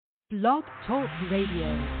Blog Talk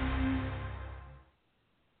Radio.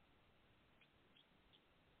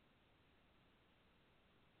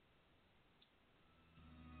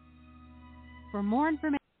 For more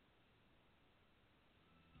information.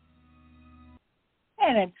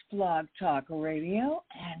 And it's Blog Talk Radio,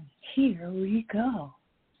 and here we go.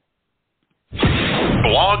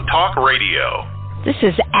 Blog Talk Radio. This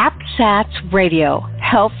is APSATS Radio,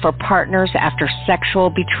 Help for Partners After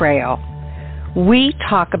Sexual Betrayal. We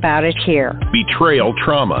talk about it here. Betrayal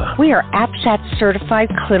trauma. We are APSATS certified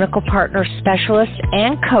clinical partner specialists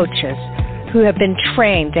and coaches who have been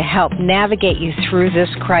trained to help navigate you through this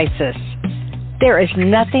crisis. There is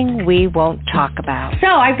nothing we won't talk about. So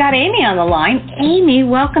I've got Amy on the line. Amy,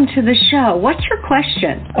 welcome to the show. What's your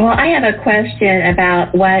question? Well, I have a question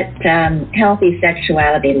about what healthy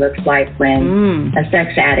sexuality looks like when a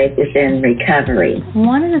sex addict is in recovery.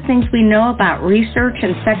 One of the things we know about research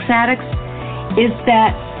and sex addicts is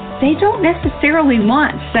that they don't necessarily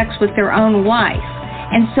want sex with their own wife.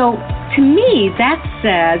 And so to me, that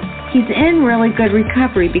says he's in really good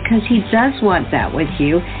recovery because he does want that with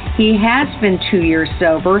you. He has been 2 years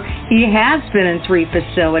sober. He has been in 3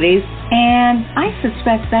 facilities. And I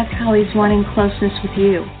suspect that's how he's wanting closeness with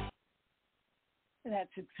you.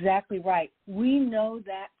 That's exactly right. We know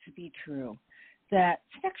that to be true, that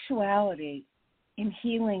sexuality in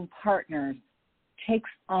healing partners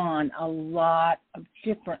takes on a lot of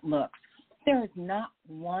different looks. There is not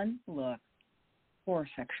one look for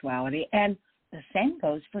sexuality, and the same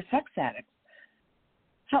goes for sex addicts.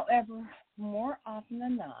 However, more often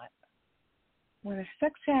than not, when a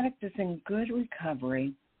sex addict is in good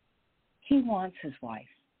recovery, he wants his wife.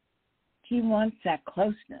 He wants that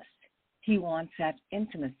closeness. He wants that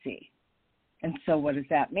intimacy. And so what does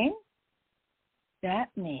that mean?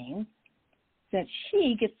 That means that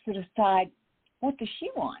she gets to decide, what does she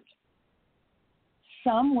want?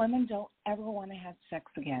 Some women don't ever want to have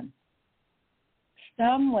sex again.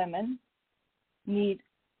 Some women need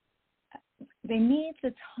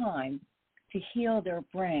the time to heal their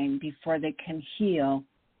brain before they can heal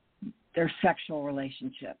their sexual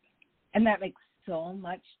relationship. And that makes so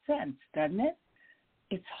much sense, doesn't it?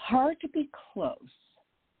 It's hard to be close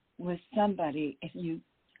with somebody if you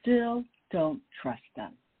still don't trust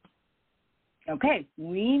them. Okay,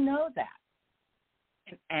 we know that.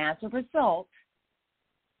 And as a result,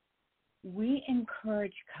 we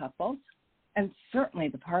encourage couples, and certainly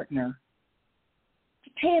the partner, to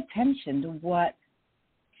pay attention to what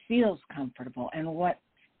feels comfortable and what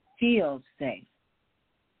feels safe.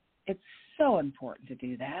 It's so important to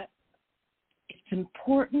do that. It's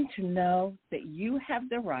important to know that you have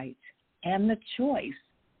the right and the choice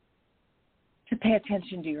to pay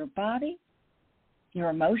attention to your body, your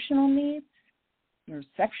emotional needs, your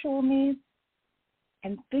sexual needs,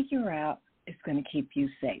 and figure out it's going to keep you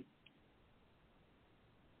safe.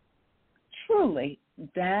 Truly,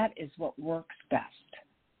 that is what works best.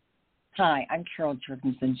 Hi, I'm Carol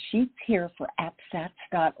Jorgensen. She's here for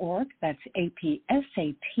APSATS.org. That's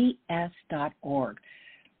APSATS.org,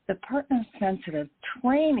 the partner-sensitive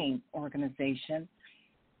training organization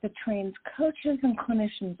that trains coaches and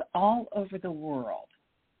clinicians all over the world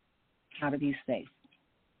how to be safe.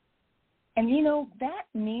 And, you know, that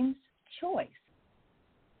means choice.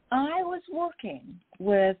 I was working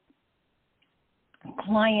with a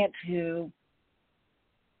client who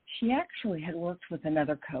she actually had worked with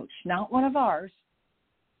another coach, not one of ours,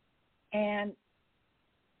 and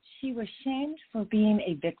she was shamed for being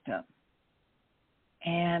a victim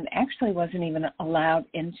and actually wasn't even allowed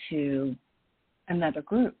into another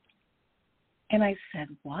group. And I said,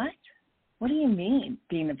 what? What do you mean,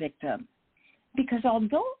 being a victim? Because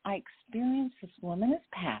although I experienced this woman as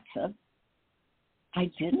passive, I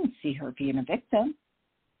didn't see her being a victim.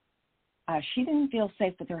 She didn't feel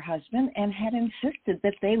safe with her husband and had insisted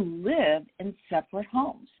that they live in separate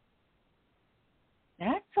homes.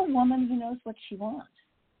 That's a woman who knows what she wants.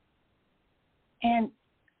 And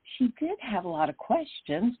she did have a lot of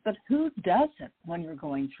questions, but who doesn't when you're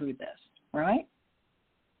going through this, right?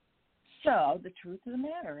 So the truth of the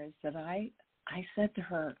matter is that I said to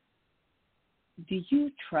her, do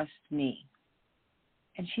you trust me?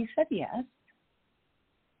 And she said yes.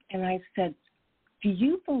 And I said, do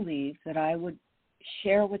you believe that I would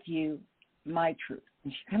share with you my truth?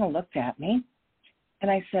 And she kind of looked at me.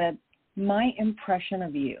 And I said, my impression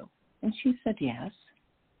of you. And she said yes.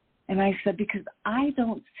 And I said, because I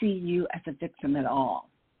don't see you as a victim at all.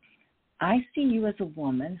 I see you as a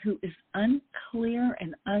woman who is unclear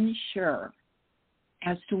and unsure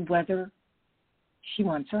as to whether she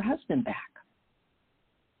wants her husband back.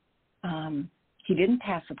 He didn't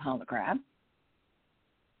pass a polygraph.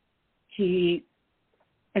 He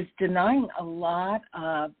is denying a lot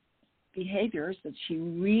of behaviors that she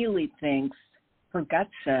really thinks her gut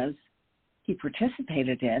says he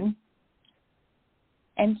participated in.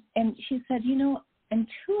 And she said,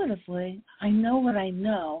 intuitively, I know what I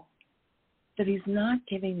know, that he's not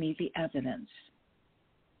giving me the evidence.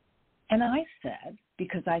 And I said,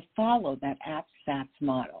 because I follow that APSATS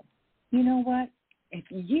model, you know what? If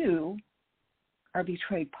you are a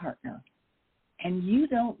betrayed partner and you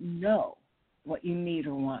don't know what you need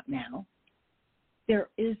or want now, there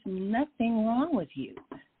is nothing wrong with you.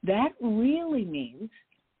 That really means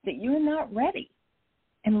that you're not ready.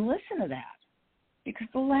 And listen to that, because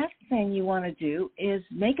the last thing you want to do is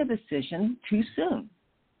make a decision too soon.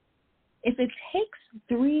 If it takes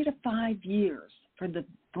 3 to 5 years for the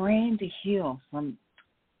brain to heal from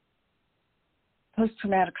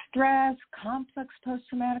post-traumatic stress, complex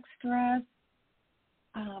post-traumatic stress,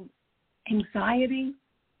 anxiety,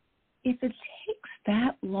 if it takes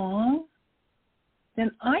that long,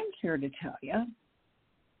 then I'm here to tell you,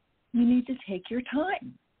 you need to take your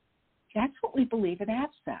time. That's what we believe at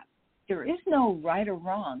APSAT. There is no right or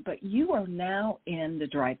wrong, but you are now in the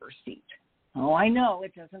driver's seat. Oh, I know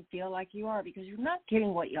it doesn't feel like you are because you're not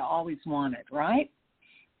getting what you always wanted, right?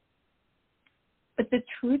 But the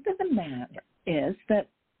truth of the matter is that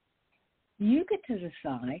you get to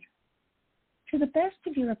decide to the best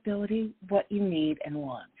of your ability what you need and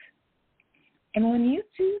want. And when you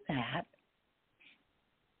do that,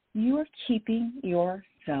 you are keeping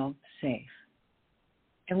yourself safe.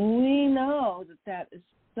 And we know that that is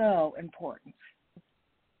so important.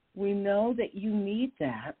 We know that you need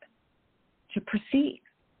that to proceed.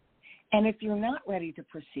 And if you're not ready to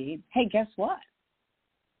proceed, hey, guess what?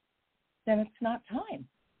 Then it's not time.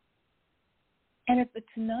 And if it's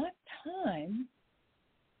not time,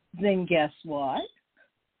 then guess what?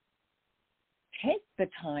 Take the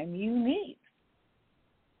time you need.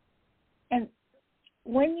 And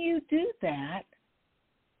when you do that,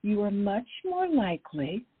 you are much more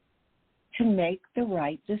likely to make the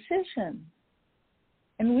right decision.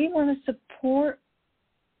 And we want to support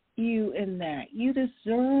you in that. You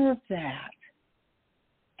deserve that.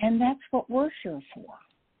 And that's what we're here for.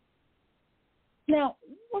 Now,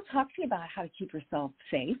 we'll talk to you about how to keep yourself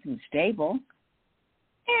safe and stable.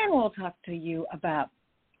 And we'll talk to you about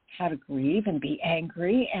how to grieve and be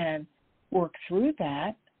angry and work through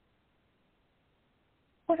that.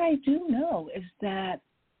 What I do know is that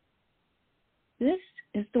this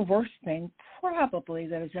is the worst thing probably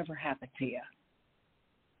that has ever happened to you.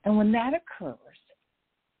 And when that occurs,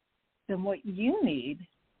 then what you need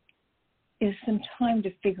is some time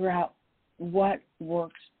to figure out what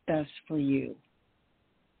works best for you,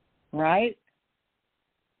 right?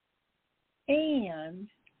 And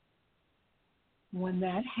when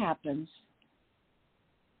that happens,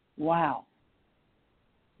 wow,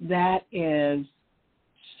 that is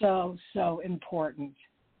so, so important.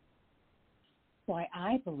 Why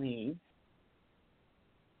I believe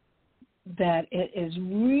that it is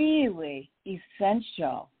really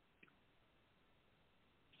essential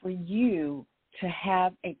for you to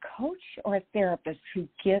have a coach or a therapist who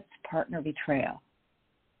gets partner betrayal.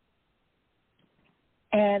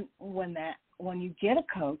 And when you get a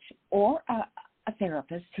coach or a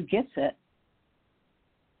therapist who gets it,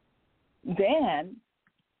 then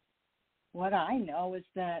what I know is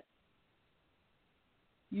that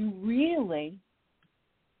you really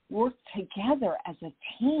work together as a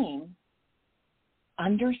team,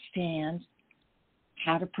 understand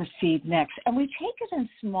how to proceed next. And we take it in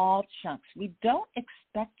small chunks. We don't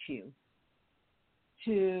expect you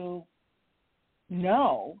to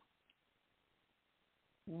know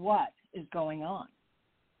what is going on.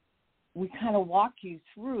 We kind of walk you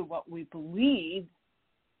through what we believe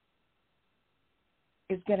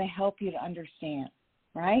is going to help you to understand,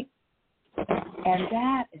 right? And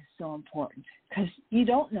that is so important because you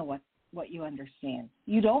don't know what you understand.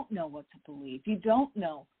 You don't know what to believe. You don't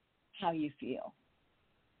know how you feel.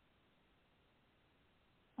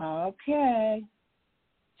 Okay,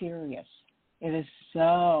 serious. It is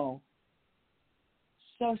so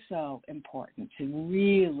important to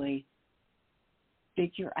really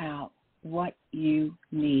figure out what you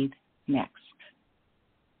need next.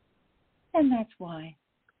 And that's why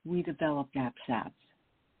we developed APSATS,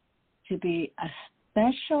 to be a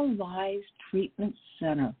specialized treatment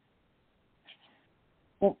center,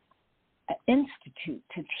 or an institute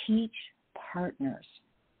to teach partners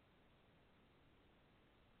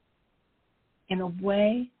in a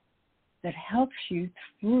way that helps you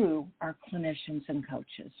through our clinicians and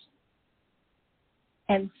coaches.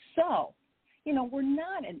 And so, we're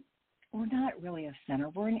not really a center.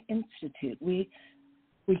 We're an institute. We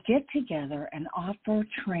we get together and offer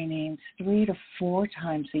trainings 3 to 4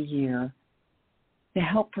 times a year to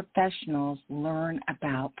help professionals learn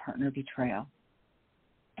about partner betrayal.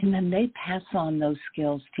 And then they pass on those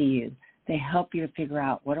skills to you. They help you to figure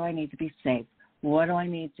out, what do I need to be safe? What do I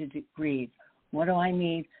need to grieve? What do I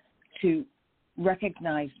need to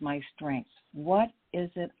recognize my strengths? What is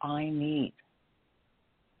it I need?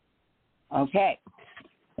 Okay.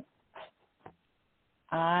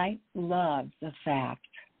 I love the fact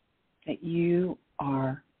that you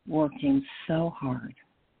are working so hard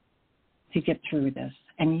to get through this,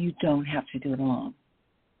 and you don't have to do it alone.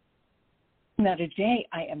 Now, today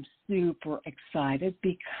I am super excited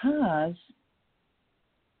because,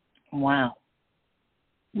 wow,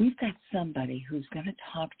 we've got somebody who's going to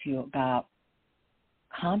talk to you about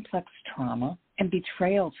complex trauma and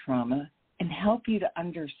betrayal trauma and help you to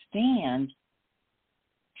understand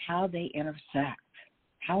how they intersect,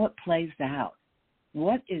 how it plays out,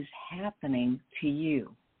 what is happening to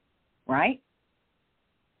you, right?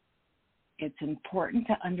 It's important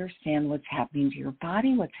to understand what's happening to your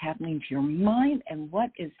body, what's happening to your mind, and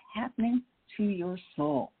what is happening to your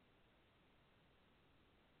soul.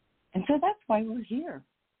 And so that's why we're here.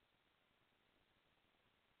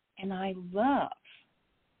 And I love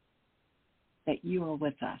that you are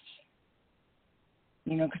with us.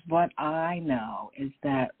 You know, because what I know is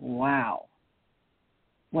that, wow,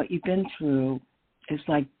 what you've been through is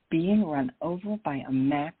like being run over by a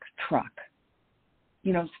Mack truck.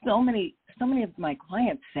 You know, so many of my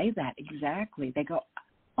clients say that exactly. They go,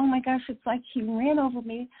 oh my gosh, it's like he ran over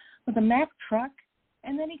me with a Mack truck,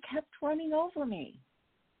 and then he kept running over me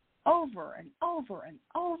over and over and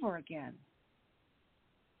over again.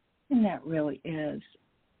 And that really is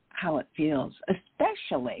how it feels,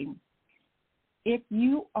 especially if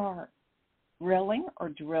you are grilling or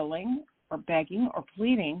drilling or begging or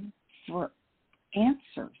pleading for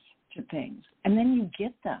answers to things, and then you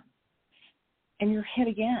get them, and you're hit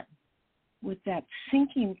again with that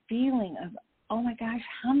sinking feeling of, oh my gosh,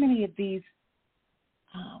 how many of these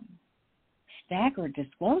staggered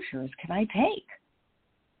disclosures can I take?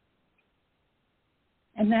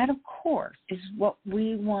 And that, of course, is what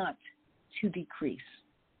we want to decrease.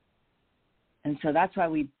 And so that's why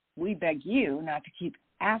we beg you not to keep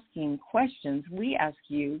asking questions. We ask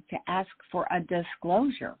you to ask for a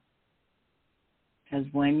disclosure. Because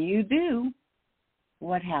when you do,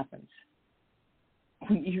 what happens?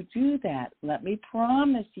 When you do that, let me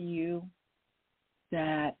promise you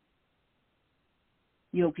that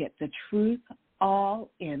you'll get the truth all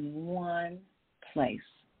in one place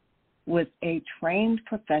with a trained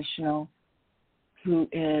professional who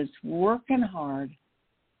is working hard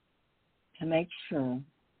to make sure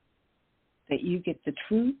that you get the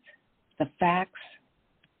truth, the facts,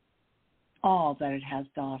 all that it has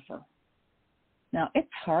to offer. Now,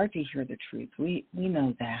 it's hard to hear the truth. We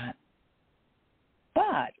know that.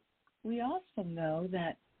 But we also know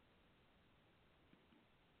that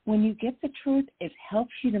when you get the truth, it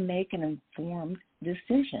helps you to make an informed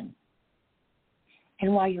decision.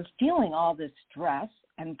 And while you're feeling all this stress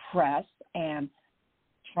and press and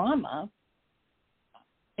trauma,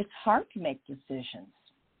 it's hard to make decisions.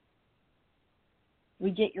 We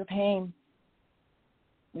get your pain.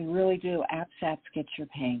 We really do. APSATs get your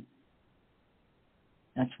pain.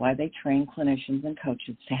 That's why they train clinicians and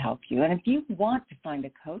coaches to help you. And if you want to find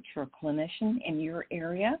a coach or a clinician in your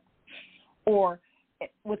area or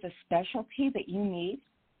with a specialty that you need,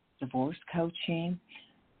 divorce coaching,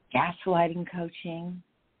 gaslighting coaching,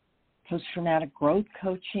 post-traumatic growth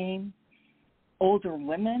coaching, older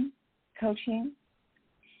women coaching,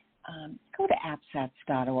 go to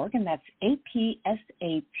apsats.org, and that's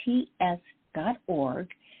apsats.org.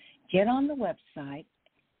 Get on the website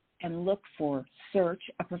and look for Search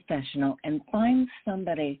a Professional and find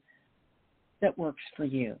somebody that works for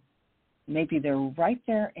you. Maybe they're right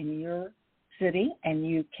there in your city and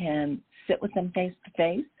you can sit with them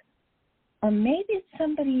face-to-face, or maybe it's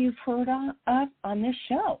somebody you've heard of on this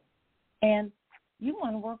show and you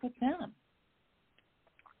want to work with them.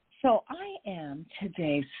 So I am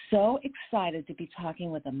today so excited to be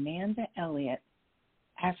talking with Amanda Elliott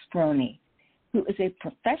Asproni, who is a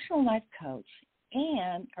professional life coach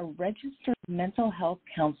and a registered mental health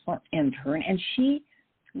counselor intern, and she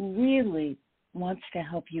really wants to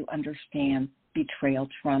help you understand betrayal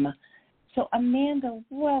trauma. So, Amanda,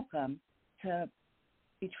 welcome to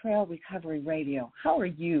Betrayal Recovery Radio. How are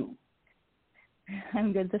you?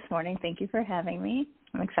 I'm good this morning. Thank you for having me.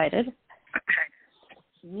 I'm excited.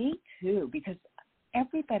 Me too, because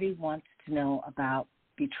everybody wants to know about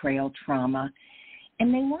betrayal trauma,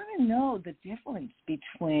 and they want to know the difference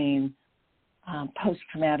between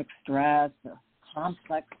post-traumatic stress or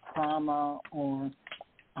complex trauma or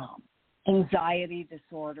anxiety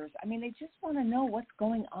disorders. I mean, they just want to know what's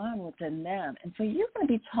going on within them. And so you're going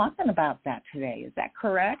to be talking about that today. Is that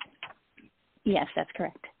correct? Yes, that's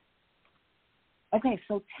correct. Okay,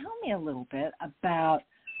 so tell me a little bit about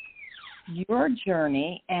your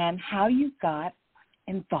journey and how you got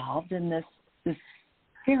involved in this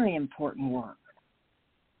very important work.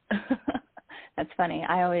 That's funny.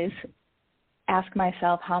 I always ask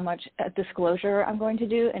myself how much disclosure I'm going to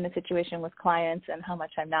do in a situation with clients and how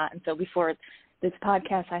much I'm not. And so before this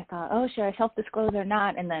podcast, I thought, oh, should I self-disclose or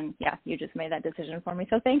not? And then, yeah, you just made that decision for me.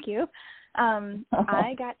 So thank you.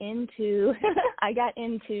 I got into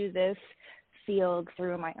this field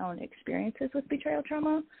through my own experiences with betrayal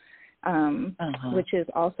trauma, which is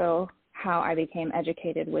also how I became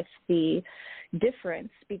educated with the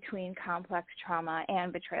difference between complex trauma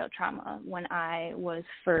and betrayal trauma. When I was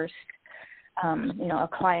first, a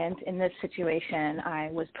client in this situation, I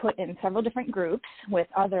was put in several different groups with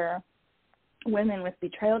other women with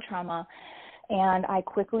betrayal trauma, and I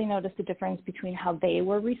quickly noticed the difference between how they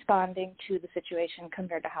were responding to the situation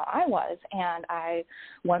compared to how I was. And I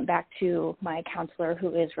went back to my counselor,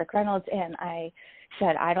 who is Rick Reynolds, and I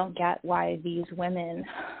said, I don't get why these women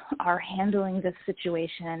are handling this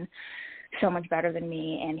situation so much better than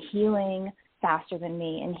me and healing faster than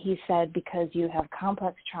me. And he said, because you have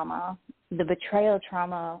complex trauma, the betrayal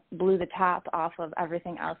trauma blew the top off of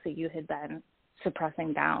everything else that you had been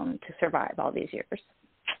suppressing down to survive all these years.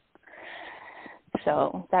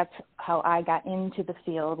 So that's how I got into the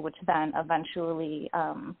field, which then eventually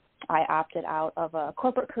I opted out of a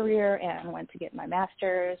corporate career and went to get my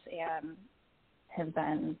master's and have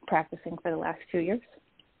been practicing for the last 2 years.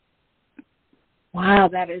 Wow,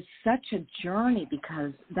 that is such a journey,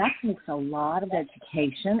 because that takes a lot of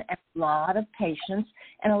education, a lot of patience,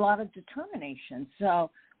 and a lot of determination.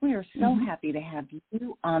 So we are so happy to have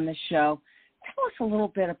you on the show. Tell us a little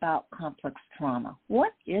bit about complex trauma.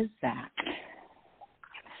 What is that?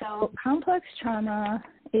 So complex trauma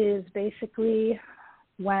is basically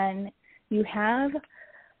when you have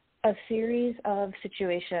a series of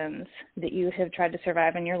situations that you have tried to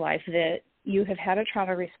survive in your life that you have had a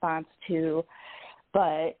trauma response to,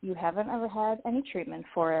 but you haven't ever had any treatment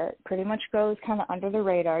for it. Pretty much goes kind of under the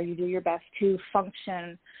radar. You do your best to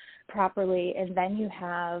function properly, and then you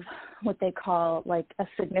have what they call like a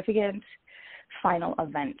significant final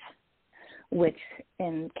event, which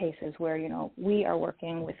in cases where, we are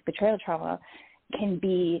working with betrayal trauma can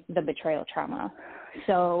be the betrayal trauma.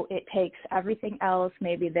 So it takes everything else.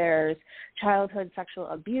 Maybe there's childhood sexual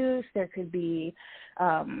abuse. There could be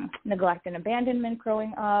neglect and abandonment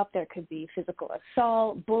growing up. There could be physical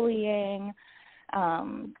assault, bullying,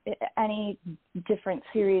 any different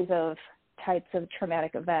series of types of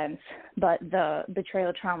traumatic events. But the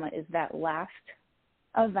betrayal trauma is that last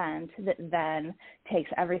event that then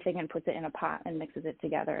takes everything and puts it in a pot and mixes it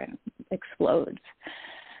together and explodes.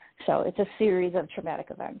 So it's a series of traumatic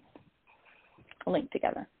events linked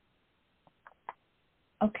together.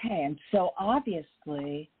 Okay, and so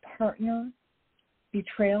obviously partner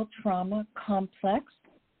betrayal trauma complex,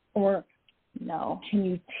 or no? Can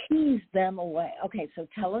you tease them away? Okay, so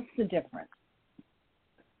tell us the difference.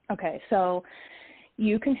 Okay, so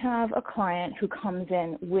you can have a client who comes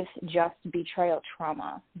in with just betrayal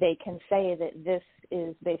trauma. They can say that this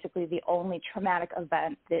is basically the only traumatic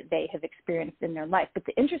event that they have experienced in their life. But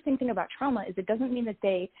the interesting thing about trauma is it doesn't mean that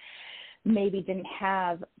they maybe didn't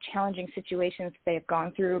have challenging situations they've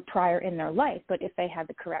gone through prior in their life, but if they had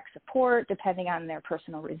the correct support, depending on their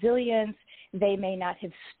personal resilience, they may not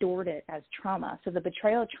have stored it as trauma. So the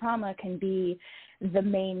betrayal trauma can be the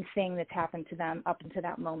main thing that's happened to them up until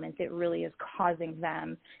that moment that really is causing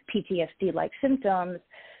them PTSD-like symptoms,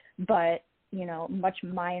 but much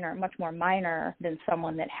more minor than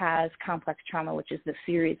someone that has complex trauma, which is the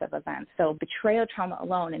series of events. So betrayal trauma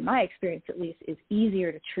alone, in my experience at least, is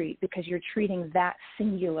easier to treat because you're treating that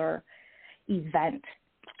singular event.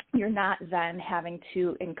 You're not then having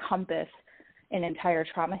to encompass an entire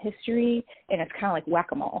trauma history, and it's kind of like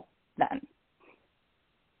whack-a-mole then.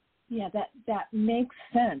 Yeah, that makes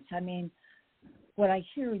sense. I mean, what I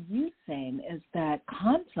hear you saying is that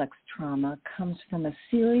complex trauma comes from a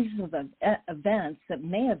series of events that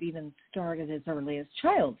may have even started as early as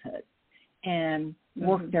childhood and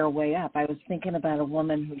worked their way up. I was thinking about a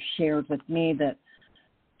woman who shared with me that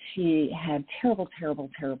she had terrible, terrible,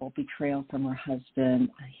 terrible betrayal from her husband.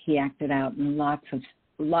 He acted out in lots and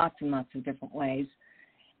lots of different ways.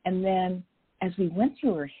 And then as we went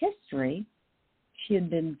through her history, she had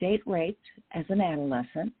been date raped as an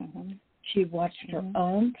adolescent. She watched her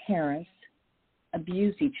own parents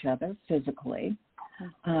abuse each other physically.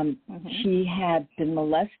 She had been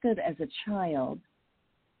molested as a child,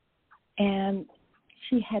 and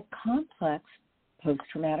she had complex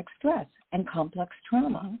post-traumatic stress and complex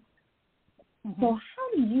trauma. So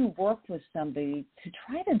how do you work with somebody to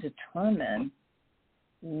try to determine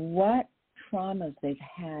what traumas they've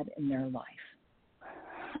had in their life?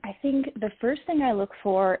 I think the first thing I look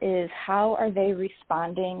for is how are they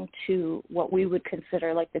responding to what we would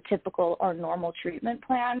consider like the typical or normal treatment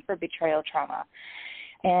plan for betrayal trauma.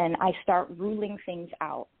 And I start ruling things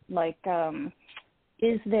out, like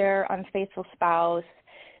is their unfaithful spouse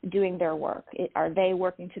doing their work? Are they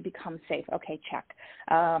working to become safe? Okay, check.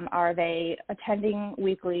 Are they attending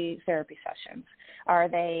weekly therapy sessions? Are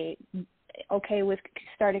they okay with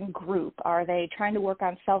starting group? Are they trying to work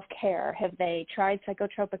on self-care? Have they tried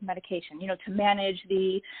psychotropic medication, to manage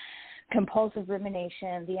the compulsive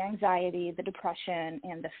rumination, the anxiety, the depression,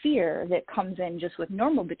 and the fear that comes in just with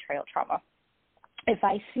normal betrayal trauma? If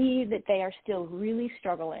I see that they are still really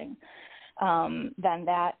struggling, then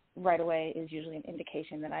that right away is usually an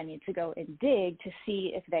indication that I need to go and dig to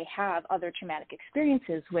see if they have other traumatic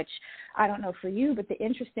experiences, which I don't know for you, but the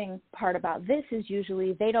interesting part about this is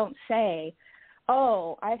usually they don't say,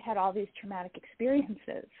 oh, I've had all these traumatic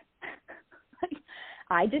experiences.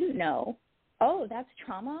 I didn't know. Oh, that's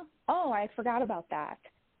trauma? Oh, I forgot about that.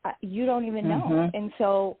 You don't even know. And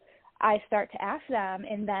so I start to ask them,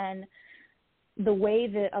 and then the way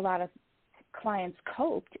that a lot of clients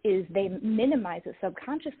coped is they minimize it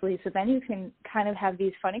subconsciously, so then you can kind of have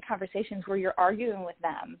these funny conversations where you're arguing with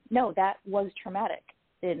them. No, that was traumatic,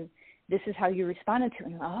 and this is how you responded to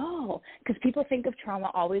it. Oh, because people think of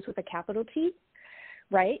trauma always with a capital T,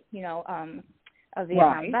 right? A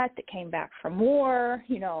Vietnam vet that came back from war,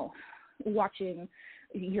 watching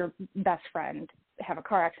your best friend have a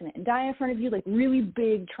car accident and die in front of you, like really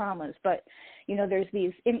big traumas. But, there's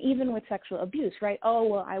these, and even with sexual abuse, right? Oh,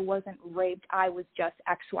 well, I wasn't raped. I was just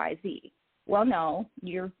XYZ. Well, no,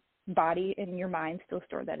 your body and your mind still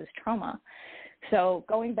store that as trauma. So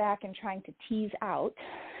going back and trying to tease out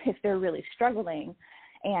if they're really struggling,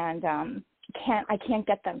 and I can't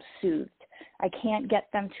get them soothed. I can't get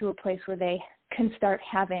them to a place where they can start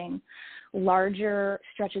having larger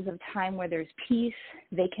stretches of time where there's peace.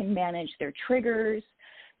 They can manage their triggers.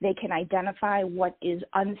 They can identify what is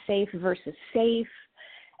unsafe versus safe.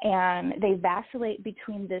 And they vacillate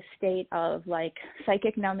between this state of like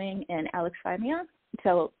psychic numbing and alexithymia.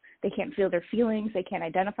 So they can't feel their feelings. They can't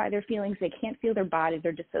identify their feelings. They can't feel their body.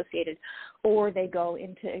 They're dissociated. Or they go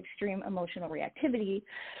into extreme emotional reactivity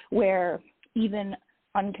where even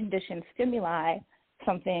unconditioned stimuli,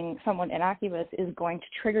 someone innocuous is going to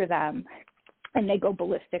trigger them, and they go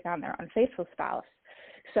ballistic on their unfaithful spouse.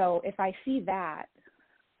 So if I see that,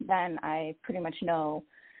 then I pretty much know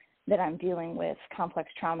that I'm dealing with complex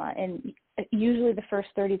trauma. And usually the first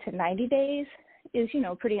 30 to 90 days is,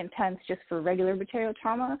 pretty intense just for regular betrayal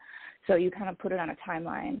trauma. So you kind of put it on a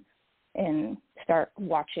timeline and start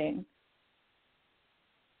watching.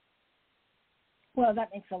 Well, that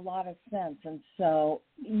makes a lot of sense. And so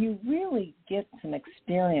you really get some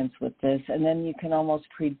experience with this, and then you can almost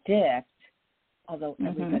predict, although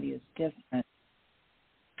everybody is different,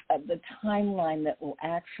 the timeline that will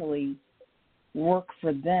actually work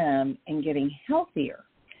for them in getting healthier.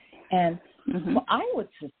 And well, I would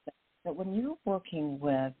suspect that when you're working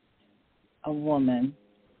with a woman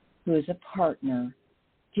who is a partner,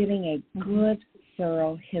 getting a good,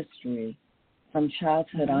 thorough history from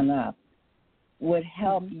childhood on up would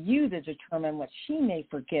help you to determine what she may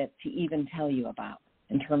forget to even tell you about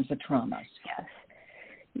in terms of traumas.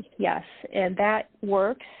 Yes, and that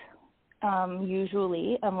works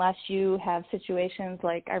usually, unless you have situations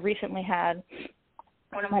like I recently had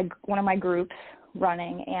one of my groups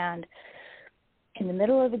running, and in the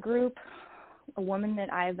middle of the group, a woman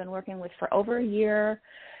that I've been working with for over a year,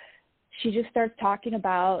 she just starts talking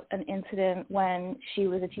about an incident when she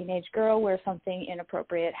was a teenage girl where something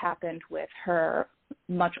inappropriate happened with her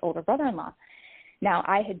much older brother-in-law. Now,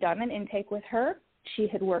 I had done an intake with her. She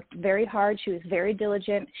had worked very hard. She was very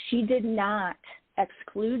diligent. She did not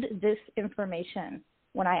exclude this information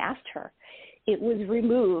when I asked her. It was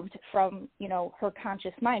removed from, her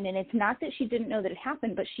conscious mind. And it's not that she didn't know that it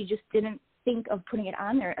happened, but she just didn't think of putting it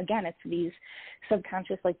on there. Again, it's these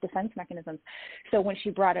subconscious defense mechanisms. So when she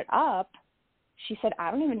brought it up, she said, I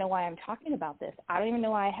don't even know why I'm talking about this. I don't even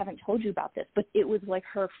know why I haven't told you about this. But it was like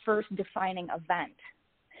her first defining event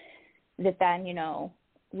that then,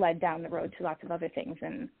 led down the road to lots of other things.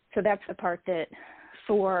 And so that's the part that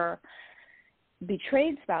for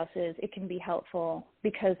betrayed spouses, it can be helpful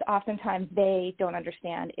because oftentimes they don't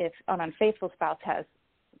understand if an unfaithful spouse has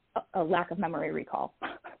a lack of memory recall.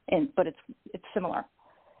 but it's similar.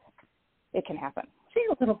 It can happen. Say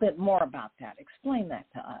a little bit more about that. Explain that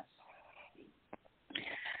to us.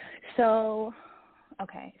 So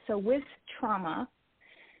with trauma,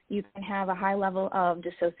 you can have a high level of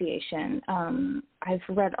dissociation. I've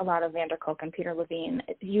read a lot of Van der Kolk and Peter Levine.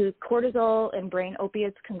 Cortisol and brain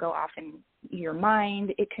opiates can go off in your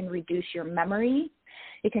mind. It can reduce your memory.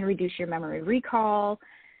 It can reduce your memory recall,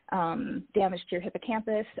 damage to your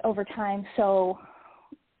hippocampus over time. So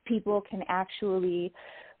people can actually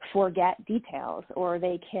forget details, or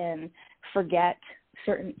they can forget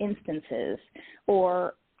certain instances,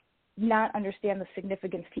 or not understand the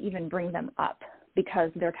significance to even bring them up, because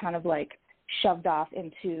they're kind of like shoved off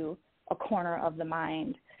into a corner of the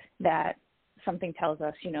mind that something tells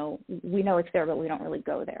us, we know it's there, but we don't really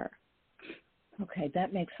go there. Okay,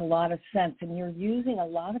 that makes a lot of sense. And you're using a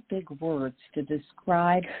lot of big words to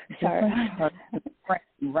describe different parts of the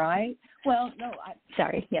brain, right? Well, no.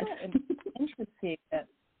 Sorry, yes. It's interesting that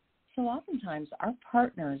so oftentimes our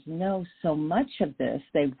partners know so much of this.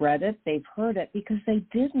 They've read it, they've heard it, because they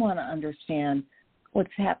did want to understand what's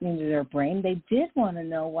happening to their brain. They did want to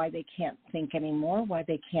know why they can't think anymore, why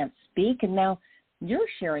they can't speak. And now you're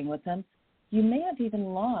sharing with them, you may have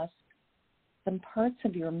even lost some parts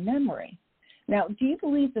of your memory. Now, do you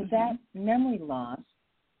believe that that memory loss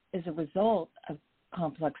is a result of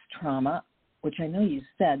complex trauma, which I know you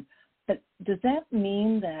said, but does that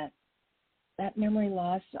mean that that memory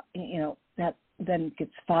loss, that then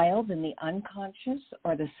gets filed in the unconscious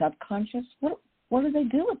or the subconscious? What do they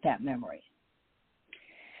do with that memory?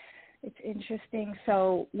 It's interesting.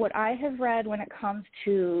 So what I have read when it comes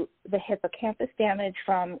to the hippocampus damage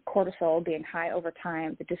from cortisol being high over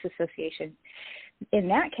time, the disassociation, in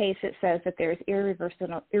that case it says that there's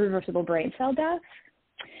irreversible brain cell death.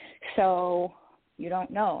 So you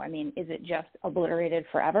don't know. I mean, is it just obliterated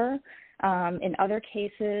forever? In other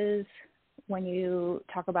cases, when you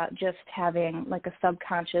talk about just having like a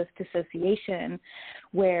subconscious dissociation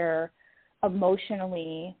where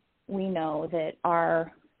emotionally we know that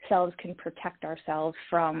our cells can protect ourselves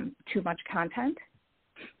from too much content,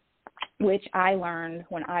 which I learned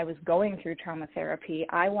when I was going through trauma therapy.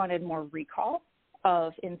 I wanted more recall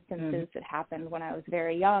of instances that happened when I was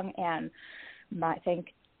very young, and thank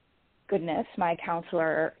goodness my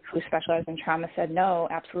counselor who specialized in trauma said, no,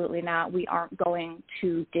 absolutely not. We aren't going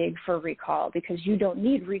to dig for recall, because you don't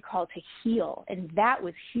need recall to heal. And that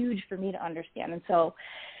was huge for me to understand. And so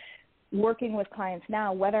working with clients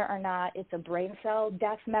now, whether or not it's a brain cell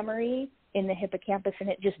death memory in the hippocampus and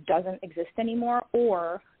it just doesn't exist anymore,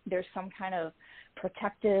 or there's some kind of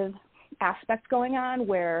protective aspect going on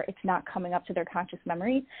where it's not coming up to their conscious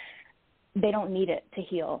memory, they don't need it to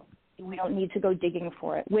heal. We don't need to go digging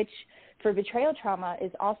for it, which for betrayal trauma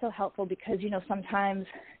is also helpful because, sometimes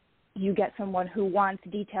you get someone who wants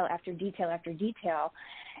detail after detail after detail.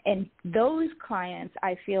 And those clients,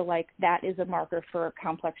 I feel like that is a marker for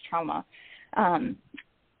complex trauma. That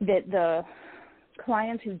the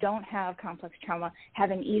clients who don't have complex trauma have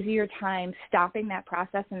an easier time stopping that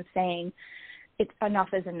process and saying, enough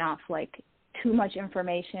is enough, like too much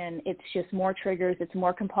information, it's just more triggers, it's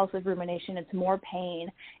more compulsive rumination, it's more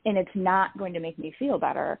pain, and it's not going to make me feel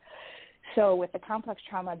better. So with the complex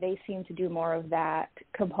trauma, they seem to do more of that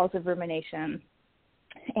compulsive rumination.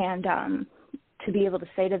 And to be able to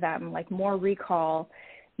say to them, like, more recall,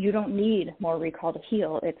 you don't need more recall to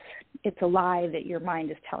heal. It's a lie that your mind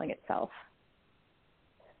is telling itself.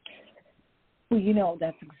 Well,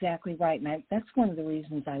 that's exactly right. And that's one of the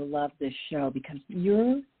reasons I love this show, because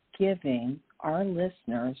you're giving our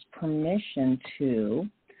listeners permission to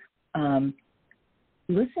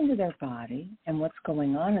listen to their body and what's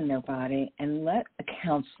going on in their body, and let a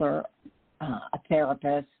counselor, a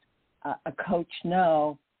therapist, a coach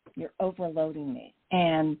know, you're overloading me.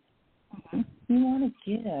 And we want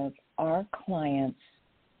to give our clients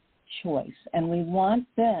choice, and we want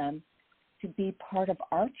them to be part of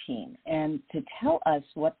our team and to tell us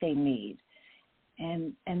what they need.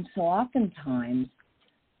 And so oftentimes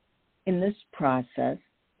in this process,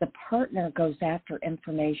 the partner goes after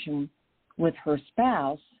information with her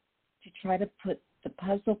spouse to try to put the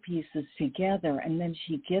puzzle pieces together, and then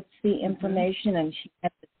she gets the information and she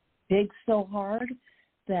has to dig so hard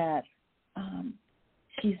that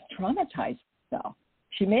she's traumatized herself.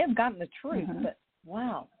 She may have gotten the truth, but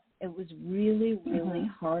wow, it was really, really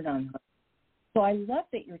hard on her. So I love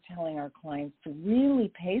that you're telling our clients to really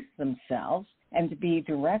pace themselves and to be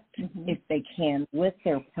direct if they can with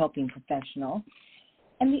their helping professional.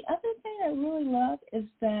 And the other thing I really love is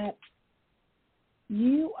that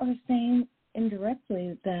you are saying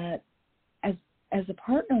indirectly that as a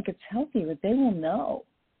partner gets healthier, they will know.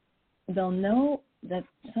 They'll know that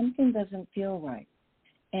something doesn't feel right.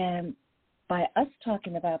 And by us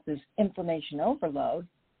talking about this information overload,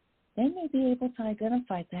 they may be able to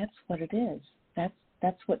identify that's what it is.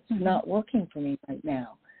 That's what's not working for me right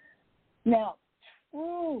now. Now,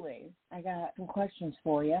 truly, I got some questions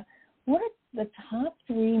for you. What are the top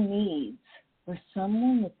 3 needs for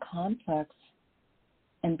someone with complex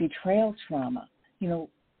and betrayal trauma? You know,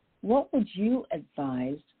 what would you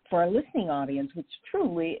advise for our listening audience, which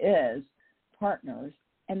truly is partners,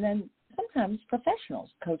 and then sometimes professionals,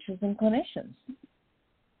 coaches and clinicians?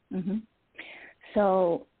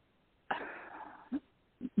 So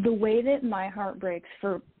the way that my heart breaks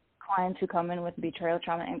for clients who come in with betrayal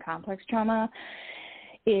trauma and complex trauma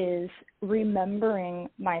is remembering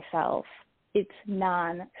myself. It's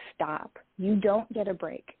non-stop. You don't get a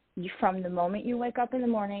break. From the moment you wake up in the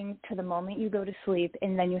morning to the moment you go to sleep,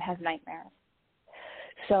 and then you have nightmares.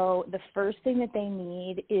 So the first thing that they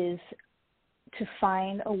need is to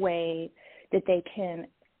find a way that they can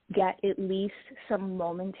get at least some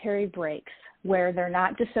momentary breaks where they're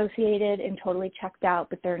not dissociated and totally checked out,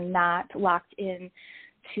 but they're not locked in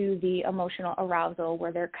to the emotional arousal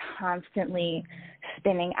where they're constantly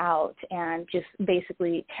spinning out and just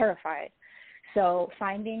basically terrified. So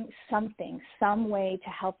finding something, some way to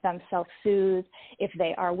help them self-soothe if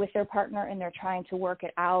they are with their partner and they're trying to work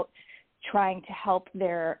it out, trying to help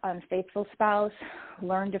their unfaithful spouse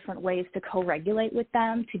learn different ways to co-regulate with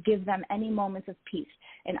them, to give them any moments of peace.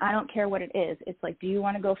 And I don't care what it is. It's like, do you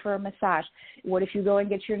want to go for a massage? What if you go and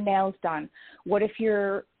get your nails done? What if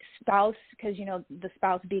your spouse, because, you know, the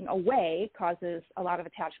spouse being away causes a lot of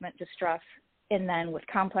attachment distress, and then with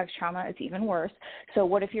complex trauma, it's even worse. So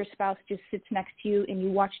what if your spouse just sits next to you and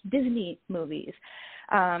you watch Disney movies?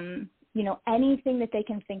 You know, anything that they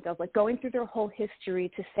can think of, like going through their whole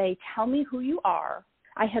history to say, tell me who you are.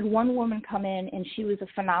 I had one woman come in, and she was a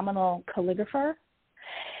phenomenal calligrapher,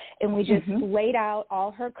 and we just laid out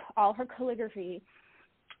all her calligraphy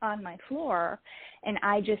on my floor, and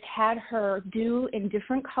I just had her do in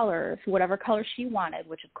different colors, whatever color she wanted,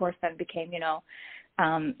 which of course then became, you know,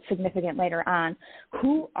 significant later on.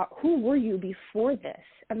 Who were you before this?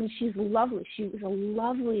 I mean, she's lovely. She was a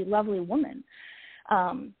lovely, lovely woman.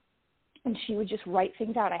 And she would just write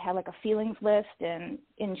things out. I had like a feelings list, and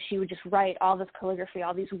she would just write all this calligraphy,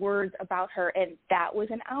 all these words about her, and that was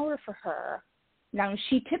an hour for her. Now,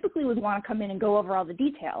 she typically would want to come in and go over all the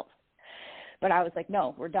details, but I was like,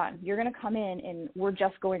 no, we're done. You're going to come in, and we're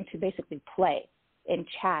just going to basically play and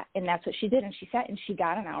chat, and that's what she did, and she sat, and she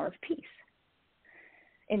got an hour of peace.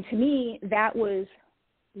 And to me, that was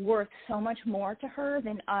worth so much more to her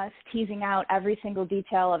than us teasing out every single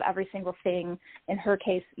detail of every single thing. In her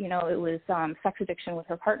case, you know, it was sex addiction with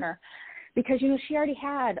her partner, because, you know, she already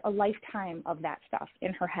had a lifetime of that stuff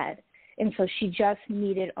in her head. And so she just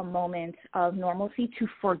needed a moment of normalcy to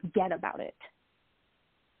forget about it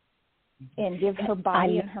and give her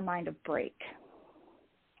body and her mind a break.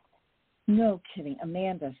 No kidding.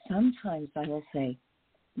 Amanda, sometimes I will say,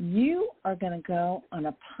 you are going to go on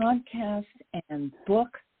a podcast and book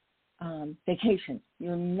vacation.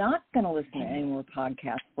 You're not going to listen to any more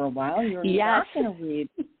podcasts for a while. You're not going to read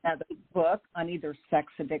another book on either sex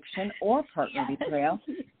addiction or partner betrayal.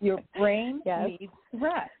 Your brain needs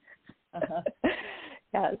rest.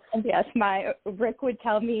 Yes. My Rick would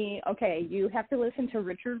tell me, okay, you have to listen to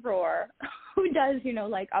Richard Rohr, who does, you know,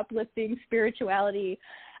 like uplifting spirituality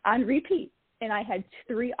on repeat. And I had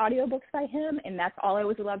 3 audiobooks by him, and that's all I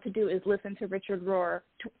was allowed to do is listen to Richard Rohr,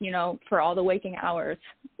 you know, for all the waking hours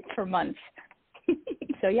for months.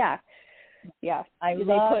 So, yeah.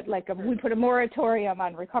 We put a moratorium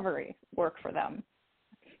on recovery work for them.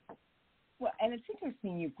 Well, and it's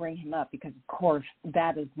interesting you bring him up because, of course,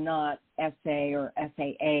 that is not SA or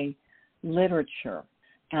SAA literature.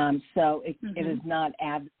 So it is not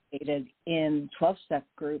advocated in 12-step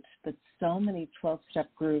groups, but so many 12-step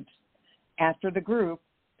groups, after the group,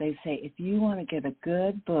 they say, if you want to get a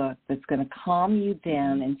good book that's going to calm you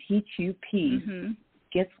down and teach you peace,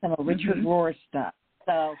 get some of Richard Rohr stuff.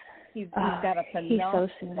 So he's got a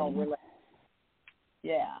phenomenal relationship.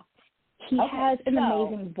 Yeah. He has an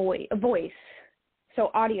amazing voice. So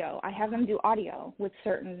audio, I have them do audio with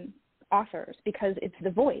certain authors because it's the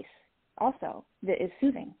voice also that is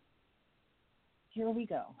soothing. Here we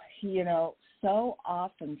go. You know, so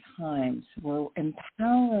oftentimes we're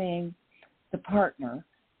empowering the partner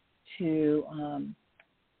to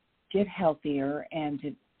get healthier and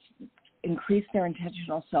to increase their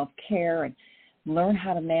intentional self-care and learn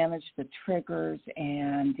how to manage the triggers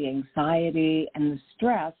and the anxiety and the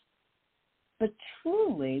stress. But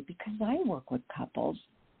truly, because I work with couples,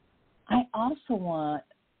 I also want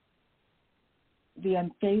the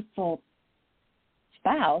unfaithful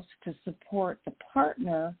spouse to support the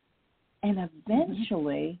partner, and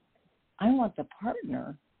eventually I want the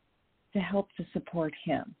partner to help to support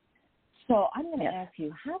him. So I'm going to ask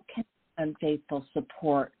you, how can unfaithful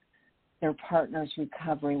support their partner's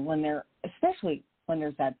recovery especially when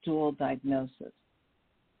there's that dual diagnosis?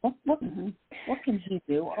 What can he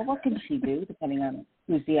do, or what can she do, depending on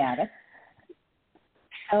who's the addict?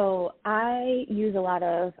 So I use a lot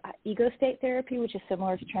of ego state therapy, which is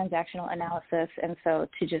similar to transactional analysis. And so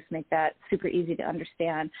to just make that super easy to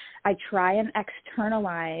understand, I try and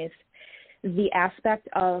externalize the aspect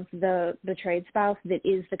of the betrayed spouse that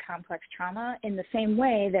is the complex trauma in the same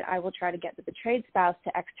way that I will try to get the betrayed spouse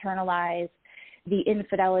to externalize the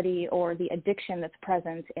infidelity or the addiction that's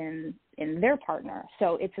present in their partner.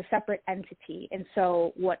 So it's a separate entity. And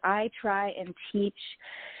so what I try and teach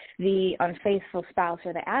the unfaithful spouse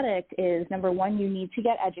or the addict is, number one, you need to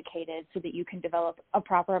get educated so that you can develop a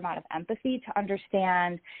proper amount of empathy to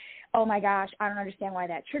understand, oh my gosh, I don't understand why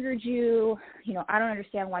that triggered you. You know, I don't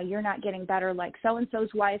understand why you're not getting better like so-and-so's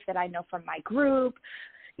wife that I know from my group.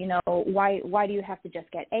 You know, why do you have to just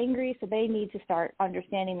get angry? So they need to start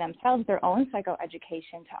understanding themselves, their own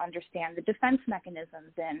psychoeducation, to understand the defense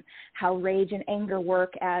mechanisms and how rage and anger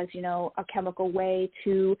work as, you know, a chemical way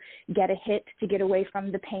to get a hit, to get away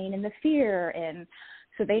from the pain and the fear. And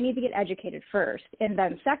so they need to get educated first. And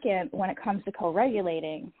then second, when it comes to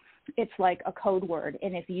co-regulating, it's like a code word.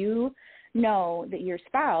 And if you know that your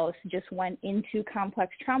spouse just went into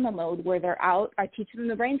complex trauma mode where they're out, I teach them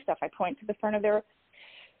the brain stuff. I point to the front of their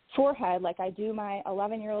forehead like I do my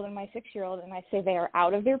 11-year-old and my 6-year-old, and I say they are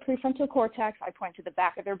out of their prefrontal cortex. I point to the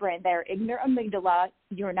back of their brain. They are in their amygdala.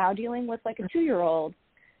 You're now dealing with like a 2-year-old.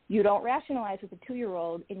 You don't rationalize with a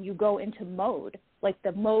 2-year-old, and you go into mode. Like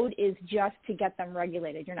the mode is just to get them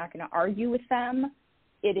regulated. You're not going to argue with them.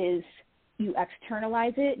 It is, you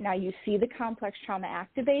externalize it. Now you see the complex trauma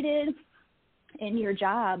activated, and your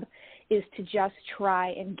job is to just try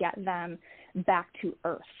and get them back to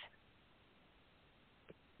earth.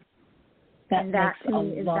 And that to me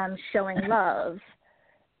is them showing love.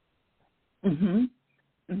 And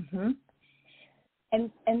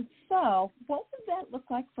so, what would that look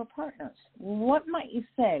like for partners? What might you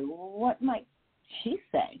say? What might she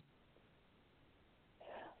say?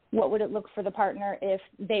 What would it look for the partner if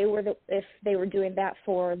they were doing that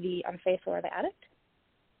for the unfaithful or the addict?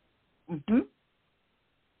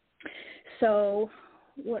 So,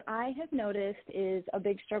 what I have noticed is a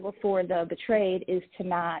big struggle for the betrayed is to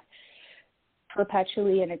not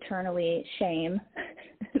perpetually and eternally shame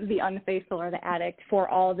the unfaithful or the addict for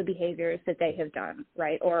all the behaviors that they have done,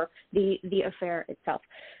 right, or the affair itself.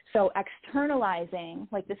 So externalizing,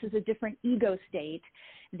 like this is a different ego state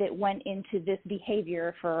that went into this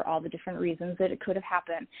behavior for all the different reasons that it could have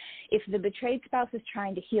happened. If the betrayed spouse is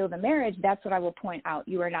trying to heal the marriage, that's what I will point out.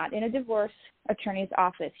 You are not in a divorce attorney's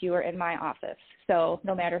office. You are in my office. So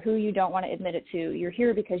no matter who you don't want to admit it to, you're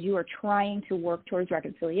here because you are trying to work towards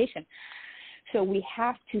reconciliation. So we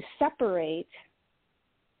have to separate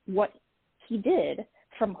what he did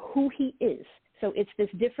from who he is. So it's this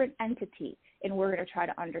different entity, and we're going to try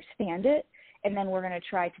to understand it, and then we're going to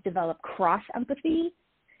try to develop cross-empathy.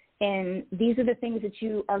 And these are the things that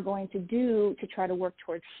you are going to do to try to work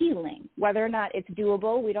towards healing. Whether or not it's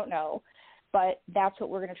doable, we don't know, but that's what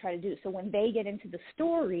we're going to try to do. So when they get into the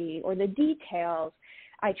story or the details,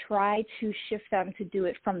 I try to shift them to do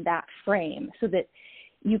it from that frame so that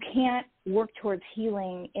you can't work towards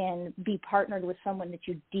healing and be partnered with someone that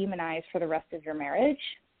you demonize for the rest of your marriage.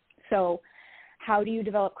 So how do you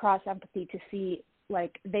develop cross-empathy to see,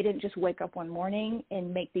 like, they didn't just wake up one morning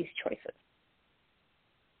and make these choices?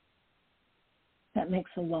 That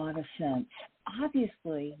makes a lot of sense.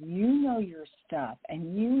 Obviously, you know your stuff,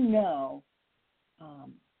 and you know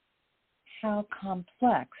how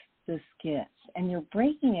complex this gets, and you're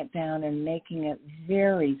breaking it down and making it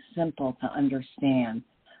very simple to understand.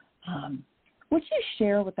 Would you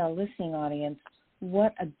share with our listening audience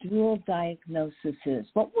what a dual diagnosis is?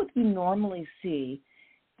 What would you normally see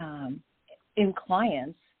in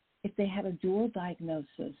clients if they had a dual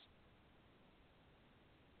diagnosis?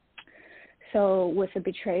 So with a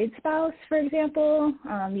betrayed spouse, for example,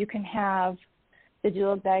 you can have the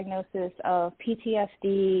dual diagnosis of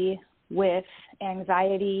PTSD with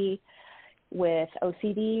anxiety, with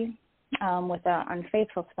OCD. With an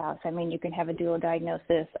unfaithful spouse, I mean, you can have a dual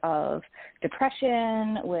diagnosis of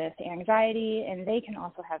depression with anxiety, and they can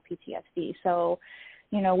also have PTSD. So,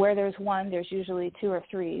 you know, where there's one, there's usually 2 or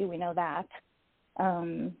 3. We know that,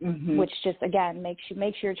 which just, again,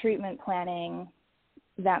 makes your treatment planning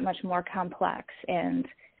that much more complex. And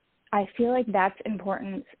I feel like that's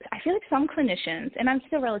important. I feel like some clinicians, and I'm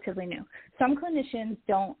still relatively new, some clinicians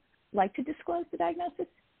don't like to disclose the diagnosis,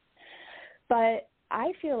 but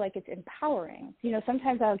I feel like it's empowering.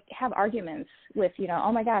 Sometimes I'll have arguments with,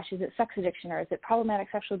 oh my gosh, is it sex addiction or is it problematic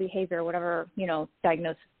sexual behavior, whatever,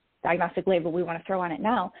 diagnostic label we want to throw on it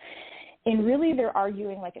now. And really they're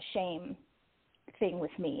arguing like a shame thing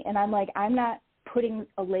with me. And I'm like, I'm not putting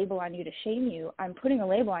a label on you to shame you. I'm putting a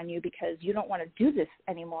label on you because you don't want to do this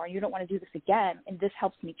anymore. You don't want to do this again. And this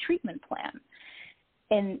helps me treatment plan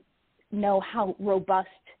and know how robust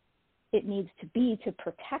it needs to be to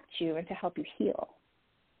protect you and to help you heal.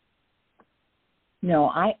 No,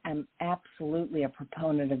 I am absolutely a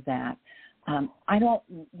proponent of that. I don't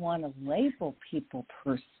want to label people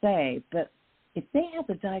per se, but if they have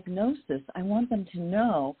a diagnosis, I want them to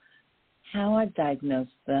know how I've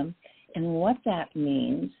diagnosed them and what that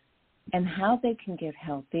means and how they can get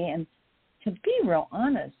healthy. And to be real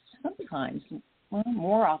honest, sometimes, well,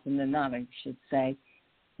 more often than not, I should say,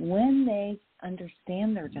 when they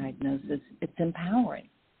understand their diagnosis, it's empowering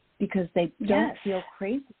because they don't feel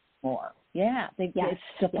crazy anymore. Yeah, it's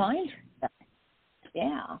defined.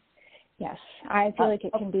 Yeah. Yes, I feel like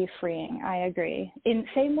it can be freeing. I agree. And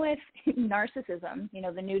same with narcissism,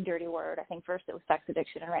 the new dirty word. I think first it was sex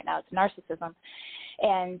addiction, and right now it's narcissism.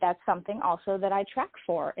 And that's something also that I track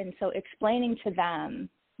for. And so explaining to them,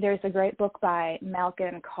 there's a great book by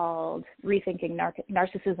Malkin called Rethinking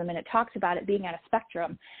Narcissism, and it talks about it being on a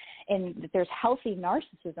spectrum, and that there's healthy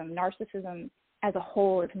narcissism. Narcissism as a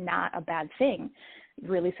whole is not a bad thing.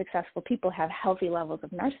 Really successful people have healthy levels of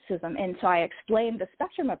narcissism. And so I explained the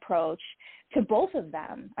spectrum approach to both of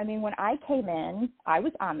them. I mean, when I came in, I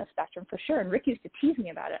was on the spectrum for sure. And Rick used to tease me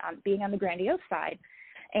about it, on being on the grandiose side.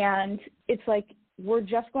 And it's like, we're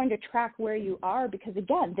just going to track where you are because,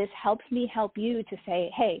 again, this helps me help you to say,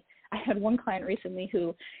 hey, I had one client recently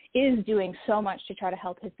who is doing so much to try to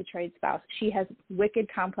help his betrayed spouse. She has wicked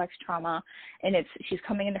complex trauma, and she's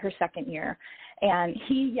coming into her second year. And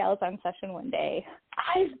he yells on session one day,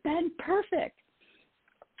 I've been perfect.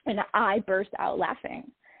 And I burst out laughing.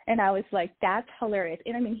 And I was like, that's hilarious.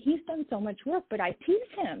 And I mean, he's done so much work, but I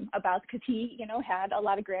teased him about, because he, had a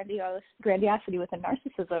lot of grandiosity with the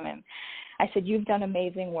narcissism. And I said, you've done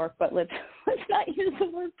amazing work, but let's not use the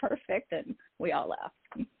word perfect. And we all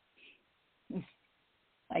laughed.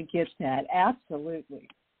 I get that. Absolutely.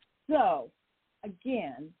 So,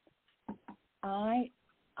 again,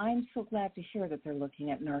 I'm so glad to hear that they're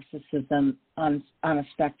looking at narcissism on a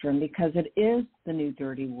spectrum, because it is the new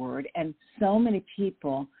dirty word, and so many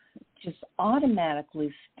people just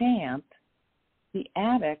automatically stamp the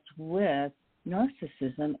addict with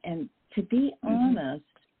narcissism. And to be honest,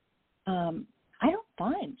 I don't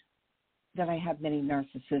find that I have many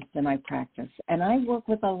narcissists in my practice, and I work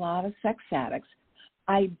with a lot of sex addicts.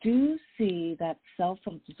 I do see that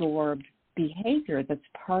self-absorbed behavior that's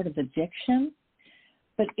part of addiction,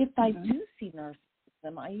 but if I do see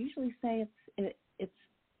narcissism, I usually say it's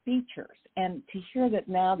features. And to hear that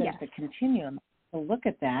now there's a continuum, to look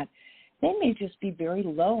at that, they may just be very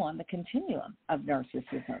low on the continuum of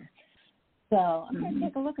narcissism. So I'm going to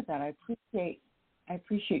take a look at that. I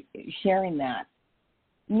appreciate sharing that.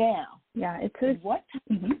 Now, it's a, what?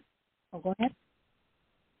 Oh, go ahead.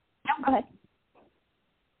 No, go ahead.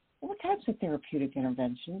 What types of therapeutic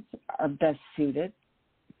interventions are best suited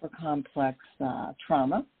for complex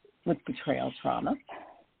trauma with betrayal trauma?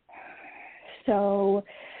 So,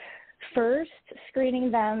 first,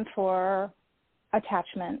 screening them for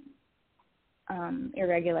attachment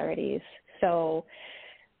irregularities. So,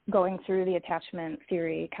 going through the attachment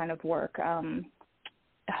theory kind of work.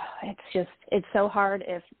 It's so hard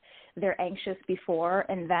if they're anxious before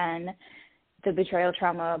and then the betrayal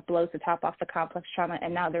trauma blows the top off the complex trauma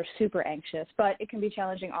and now they're super anxious. But it can be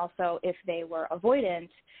challenging also if they were avoidant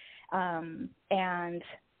and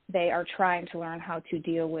they are trying to learn how to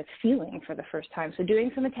deal with feeling for the first time. So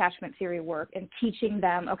doing some attachment theory work and teaching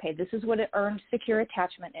them, okay, this is what an earned secure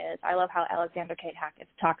attachment is. I love how Alexandra Kate Hackett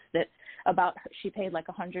talks about her. She paid like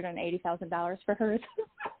 $180,000 for hers.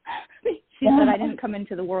 She said, I didn't come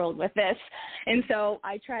into the world with this. And so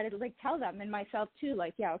I try to tell them and myself too,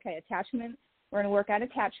 attachment, we're going to work on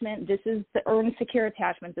attachment. This is the earned secure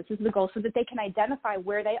attachment. This is the goal, so that they can identify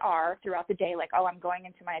where they are throughout the day. I'm going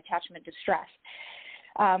into my attachment distress.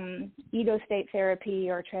 Ego state therapy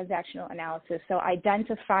or transactional analysis. So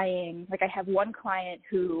identifying, I have one client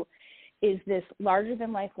who is this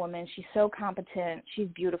larger-than-life woman. She's so competent. She's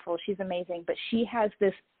beautiful. She's amazing. But she has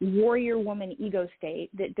this warrior woman ego state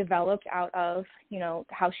that developed out of,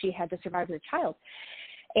 how she had to survive as a child.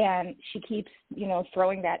 And she keeps,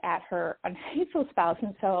 throwing that at her unfaithful spouse.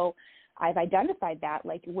 And so I've identified that,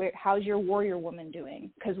 like, how's your warrior woman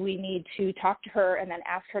doing? Because we need to talk to her and then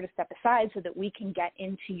ask her to step aside so that we can get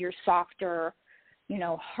into your softer,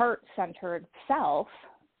 heart-centered self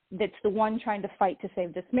that's the one trying to fight to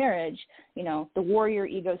save this marriage. The warrior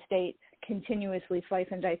ego state, continuously slice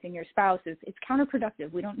and dicing your spouse, it's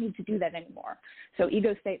counterproductive. We don't need to do that anymore. So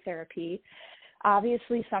ego state therapy,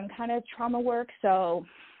 obviously some kind of trauma work, so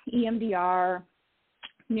EMDR,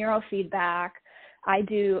 neurofeedback. I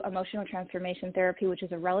do emotional transformation therapy, which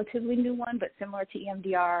is a relatively new one, but similar to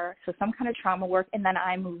EMDR, so some kind of trauma work. And then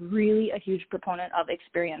I'm really a huge proponent of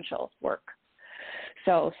experiential work.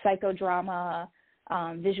 So psychodrama,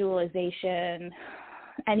 visualization,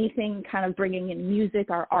 anything kind of bringing in music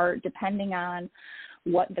or art, depending on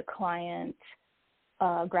what the client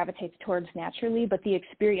gravitates towards naturally, but the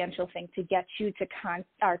experiential thing to get you to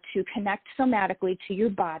connect somatically to your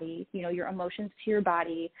body, your emotions to your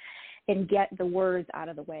body, and get the words out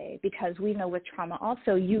of the way. Because we know with trauma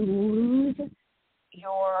also you lose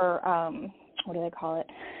your, what do they call it?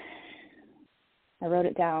 I wrote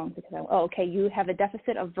it down because you have a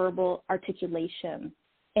deficit of verbal articulation,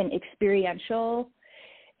 and experiential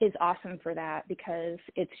is awesome for that because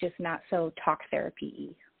it's just not so talk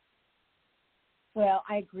therapy-y. Well,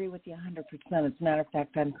 I agree with you 100%. As a matter of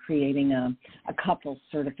fact, I'm creating a couples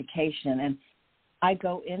certification, and I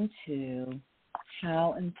go into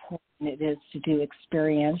how important it is to do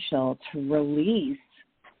experiential to release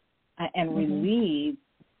and relieve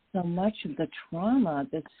so much of the trauma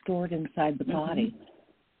that's stored inside the body.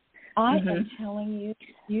 I am telling you,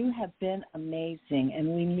 you have been amazing,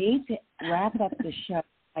 and we need to wrap up the show.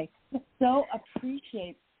 I so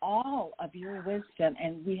appreciate all of your wisdom,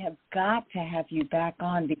 and we have got to have you back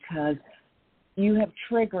on because you have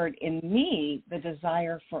triggered in me the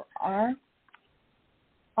desire for our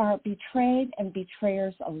betrayed and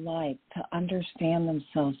betrayers alike to understand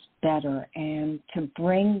themselves better and to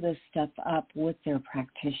bring this stuff up with their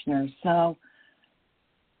practitioners. So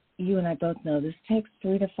you and I both know this takes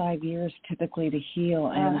 3 to 5 years typically to heal,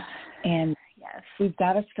 and yes, we've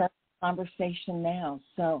got to start the conversation now.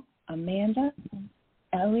 So Amanda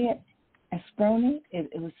Elliott Asproni,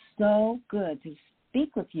 it was so good to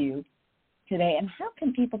speak with you today. And how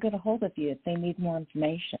can people get a hold of you if they need more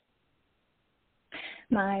information?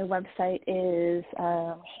 My website is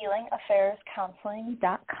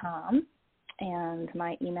healingaffairscounseling.com, and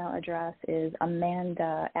my email address is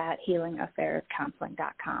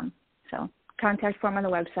amanda@healingaffairscounseling.com. So contact form on the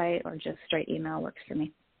website or just straight email works for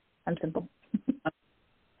me. I'm simple.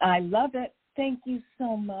 I love it. Thank you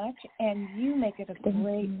so much, and you make it a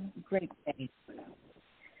great day.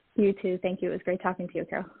 You too. Thank you. It was great talking to you,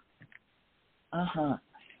 Carol.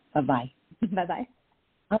 Bye-bye. Bye-bye.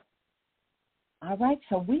 All right,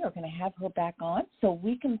 so we are going to have her back on so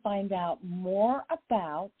we can find out more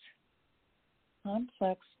about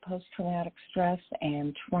complex post-traumatic stress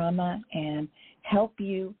and trauma and help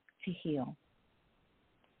you to heal.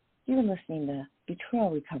 You're listening to Betrayal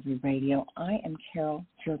Recovery Radio. I am Carol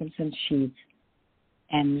Jorgensen-Sheeds,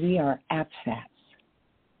 and we are APSATS,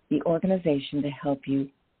 the organization to help you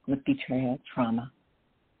with betrayal trauma.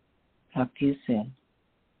 Talk to you soon.